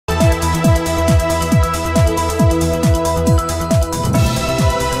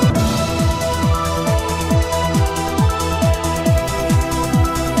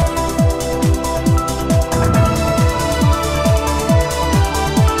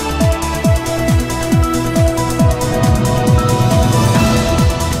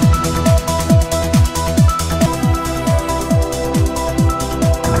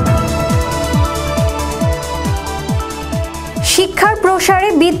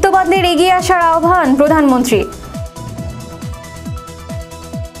বিত্তবানদের এগিয়ে আসার আহ্বান প্রধানমন্ত্রী।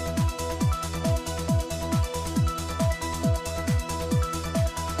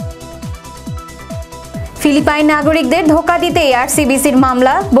 ফিলিপাইন নাগরিকদের ধোঁকা দিতে আরসিবিসির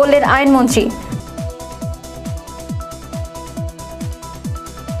মামলা, বললেন আইনমন্ত্রী।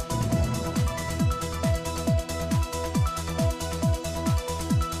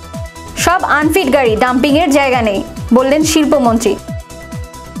 সব আনফিট গাড়ি ডাম্পিং এর জায়গা নেই, বললেন শিল্পমন্ত্রী।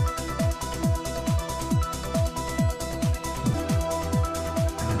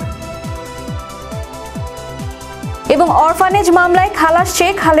 এবং অরফানেজ মামলায় খালাস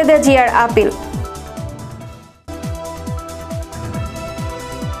চেয়ে খালেদা জিয়ার আপিল।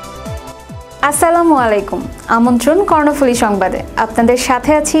 আসসালামু আলাইকুম, আমন্ত্রণ কর্ণফুলি সংবাদে। আপনাদের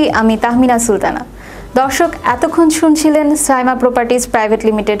সাথে আছি আমি তাহমিনা সুলতানা। দর্শক, এতক্ষণ শুনছিলেন সাইমা প্রপার্টিজ প্রাইভেট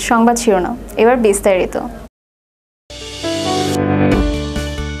লিমিটেড সংবাদ শিরোনাম। এবার বিস্তারিত।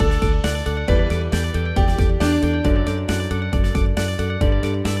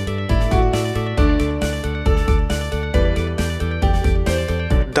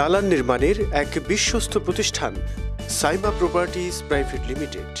 দালান নির্মাণের এক বিশ্বস্ত প্রতিষ্ঠান সাইমা প্রপার্টিজ প্রাইভেট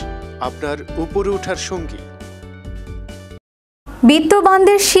লিমিটেড, আপনার উপরে ওঠার সঙ্গী।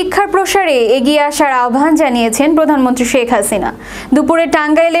 বিত্তবানদের শিক্ষার প্রসারে এগিয়ে আসার আহ্বান জানিয়েছেন প্রধানমন্ত্রী শেখ হাসিনা। দুপুরে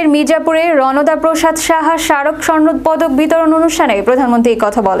টাঙ্গাইলের মির্জাপুরে রণদা প্রসাদ সাহা স্মারক স্বর্ণ পদক বিতরণ অনুষ্ঠানে প্রধানমন্ত্রী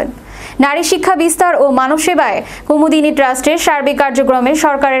কথা বলেন। নারী শিক্ষা বিস্তার ও মানব সেবায় কুমুদিনী ট্রাস্টের সার্বিক কার্যক্রমে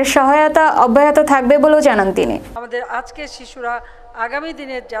সরকারের সহায়তা অব্যাহত থাকবে বলেও জানান তিনি। আমাদের আজকের শিশুরা আগামী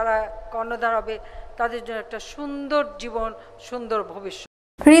দিনে যারা কর্ণধার হবে তাদের জন্য একটা সুন্দর জীবন, সুন্দর ভবিষ্যৎ।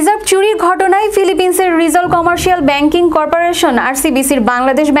 রিজার্ভ চুরির ঘটনায় ফিলিপিন্সের Rizal commercial banking corporation আরসিবিসির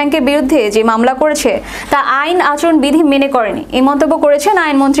Bangladesh ব্যাংকের বিরুদ্ধে যে মামলা করেছে তা আইন আচরণ বিধি মেনে করেনি, এই মন্তব্য করেছেন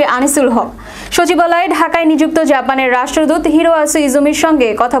আইনমন্ত্রী আনিসুল হক। সচিবালয়ে ঢাকায় নিযুক্ত জাপানের রাষ্ট্রদূত হিরোয়াসু ইজুমির সঙ্গে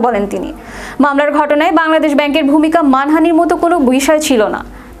কথা বলেন তিনি। মামলার ঘটনায় বাংলাদেশ ব্যাংকের ভূমিকা মানহানির মতো কোনো বিষয় ছিল না,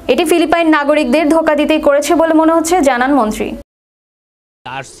 এটি ফিলিপাইন নাগরিকদের ধোঁকা দিতেই করেছে বলে মনে হচ্ছে, জানান মন্ত্রী।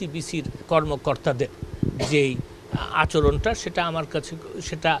 আরসিবিসির কর্মকর্তাদের যেই আচরণটা, সেটা আমার কাছে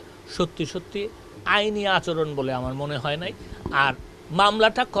সেটা সত্যি সত্যি আইনি আচরণ বলে আমার মনে হয় নাই। আর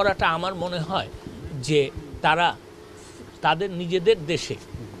মামলাটা করাটা আমার মনে হয় যে তারা তাদের নিজেদের দেশে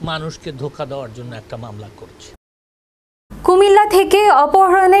মানুষকে ধোঁকা দেওয়ার জন্য একটা মামলা করছে। কুমিল্লা থেকে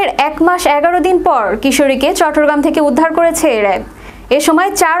অপহরণের 1 মাস 11 দিন পর কিশোরীকে চট্টগ্রাম থেকে উদ্ধার করেছে র্যাব। এ সময়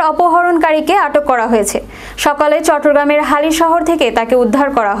 4 অপহরণকারীকে আটক করা হয়েছে। সকালে চট্টগ্রামের হালি শহর থেকে তাকে উদ্ধার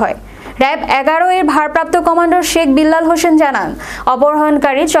করা হয়। র্যাব 11 এর ভারপ্রাপ্ত কমান্ডার শেখ বিল্লাল হোসেন জানান,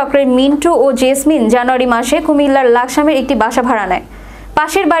 অপহরণকারী চক্রের মিন্টু ও জেসমিন জানুয়ারি মাসে কুমিল্লার লাকসামের একটি বাসা ভাড়া নেয়।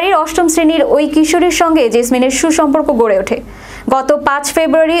 পাশের বাড়ির 8ম শ্রেণীর ওই কিশোরীর সঙ্গে জেসমিনের সুসম্পর্ক গড়ে ওঠে। গত 5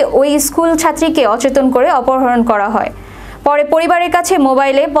 ফেব্রুয়ারি ওই স্কুল ছাত্রীকে অচেতন করে অপহরণ করা হয়। পরে পরিবারের কাছে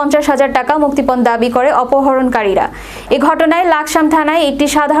মোবাইলে 50,000 টাকা মুক্তিপণ দাবি করে অপহরণকারীরা। এ ঘটনায় লাকসাম থানায় একটি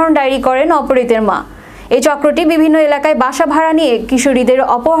সাধারণ ডায়েরি করেন অপহৃতের মা। এই চক্রটি বিভিন্ন এলাকায় বাসা ভাড়া নিয়ে কিশোরীদের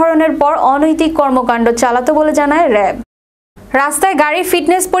অপহরণের পর অনৈতিক কর্মকাণ্ড চালাতো বলে জানায় র্যাব। রাস্তায় গাড়ির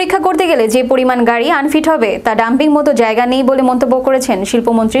ফিটনেস পরীক্ষা করতে গেলে যে পরিমাণ গাড়ি আনফিট হবে তা ডাম্পিং মতো জায়গা নেই বলে মন্তব্য করেছেন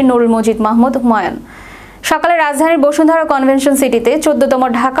শিল্পমন্ত্রী নুরুল মজিদ মাহমুদ হুমায়ুন। সকালে রাজধানীর বসুন্ধরা কনভেনশন সিটিতে 14তম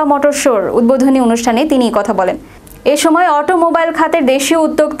ঢাকা মোটর শোর উদ্বোধনী অনুষ্ঠানে তিনি কথা বলেন। এ সময় অটোমোবাইল খাতের দেশীয়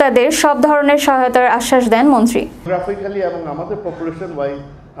উদ্যোক্তাদের সব ধরনের সহায়তার আশ্বাস দেন মন্ত্রী। গ্রাফিক্যালি এবং আমাদের পপুলেশন ওয়াইজ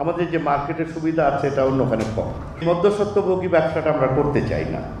আমাদের যে মার্কেটের সুবিধা আছে এটা অন্যখানে কম। মধ্যস্বত্বভোগী ব্যবসাটা আমরা করতে চাই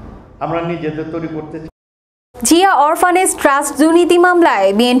না, আমরা নিজেদের তৈরি করতে চাই। জিয়া অরফানেজ ট্রাস্ট দুর্নীতি মামলায়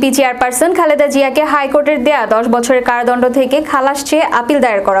বিএনপি চেয়ারপারসন খালেদা জিয়াকে হাইকোর্টের দেয়া 10 বছরের কারাদণ্ড থেকে খালাস চেয়ে আপিল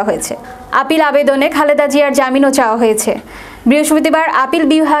দায়ের করা হয়েছে। আপিল আবেদনে খালেদা জিয়ার জামিনও চাওয়া হয়েছে। বৃহস্পতিবার আপিল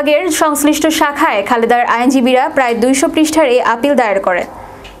বিভাগের সংশ্লিষ্ট শাখায় খালেদার আইনজীবীরা প্রায় 200 পৃষ্ঠার এই আপিল দায়ের করেন।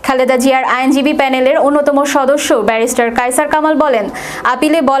 খালেদা জিয়ার আইনজীবী প্যানেলের অন্যতম সদস্য ব্যারিস্টার কায়সার কামাল বলেন,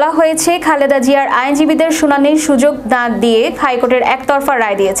 আপিলে বলা হয়েছে খালেদা জিয়ার আইনজীবীদের শুনানির সুযোগ না দিয়ে হাইকোর্টের একতরফা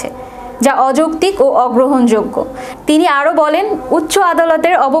রায় দিয়েছে, যা অযৌক্তিক ও অগ্রহণযোগ্য। তিনি আরও বলেন, উচ্চ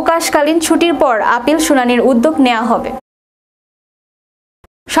আদালতের অবকাশকালীন ছুটির পর আপিল শুনানির উদ্যোগ নেওয়া হবে।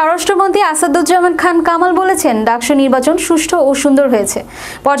 স্বরাষ্ট্রমন্ত্রী আসাদুজ্জামান খান কামাল বলেছেন, ডাকসু নির্বাচন সুষ্ঠু ও সুন্দর হয়েছে।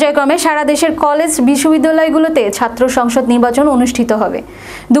 পর্যায়ক্রমে সারা দেশের কলেজ বিশ্ববিদ্যালয়গুলোতে ছাত্র সংসদ নির্বাচন অনুষ্ঠিত হবে।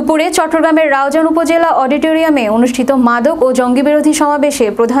 দুপুরে চট্টগ্রামের রাউজান উপজেলা অডিটোরিয়ামে অনুষ্ঠিত মাদক ও জঙ্গি বিরোধী সমাবেশে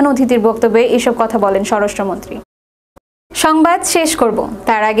প্রধান অতিথির বক্তব্যে এসব কথা বলেন স্বরাষ্ট্রমন্ত্রী। সংবাদ শেষ করব,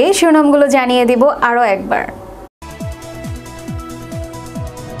 তার আগে শিরোনামগুলো জানিয়ে দিব আরও একবার।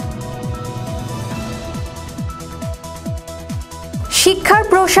 শিক্ষার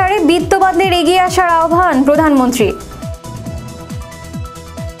প্রসারে বিত্তবানদের এগিয়ে আসার আহ্বান প্রধানমন্ত্রী।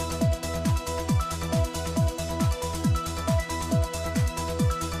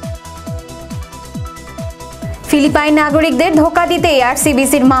 ফিলিপাইন নাগরিকদের ধোঁকা দিতেই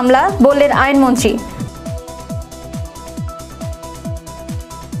আরসিবিসির মামলা, বললেন আইনমন্ত্রী।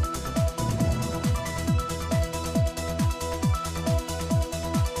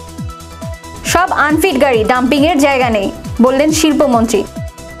 সব আনফিট গাড়ি ডাম্পিংয়ের জায়গা নেই, বললেন শিল্পমন্ত্রী।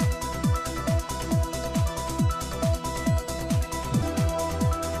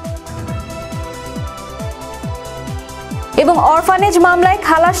 এবং অরফানেজ মামলায়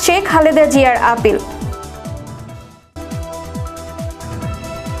খালাস চেয়ে খালেদা জিয়ার আপিল।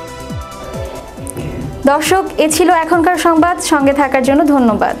 দর্শক, এ ছিল এখনকার সংবাদ। সঙ্গে থাকার জন্য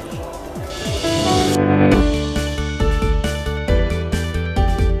ধন্যবাদ।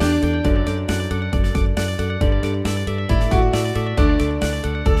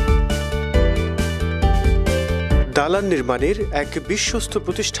 দালান নির্মাণের এক বিশ্বস্ত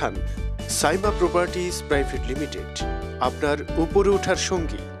প্রতিষ্ঠান সাইমা প্রপার্টিজ প্রাইভেট লিমিটেড, আপনার উপরে ওঠার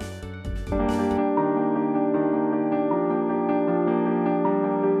সঙ্গী।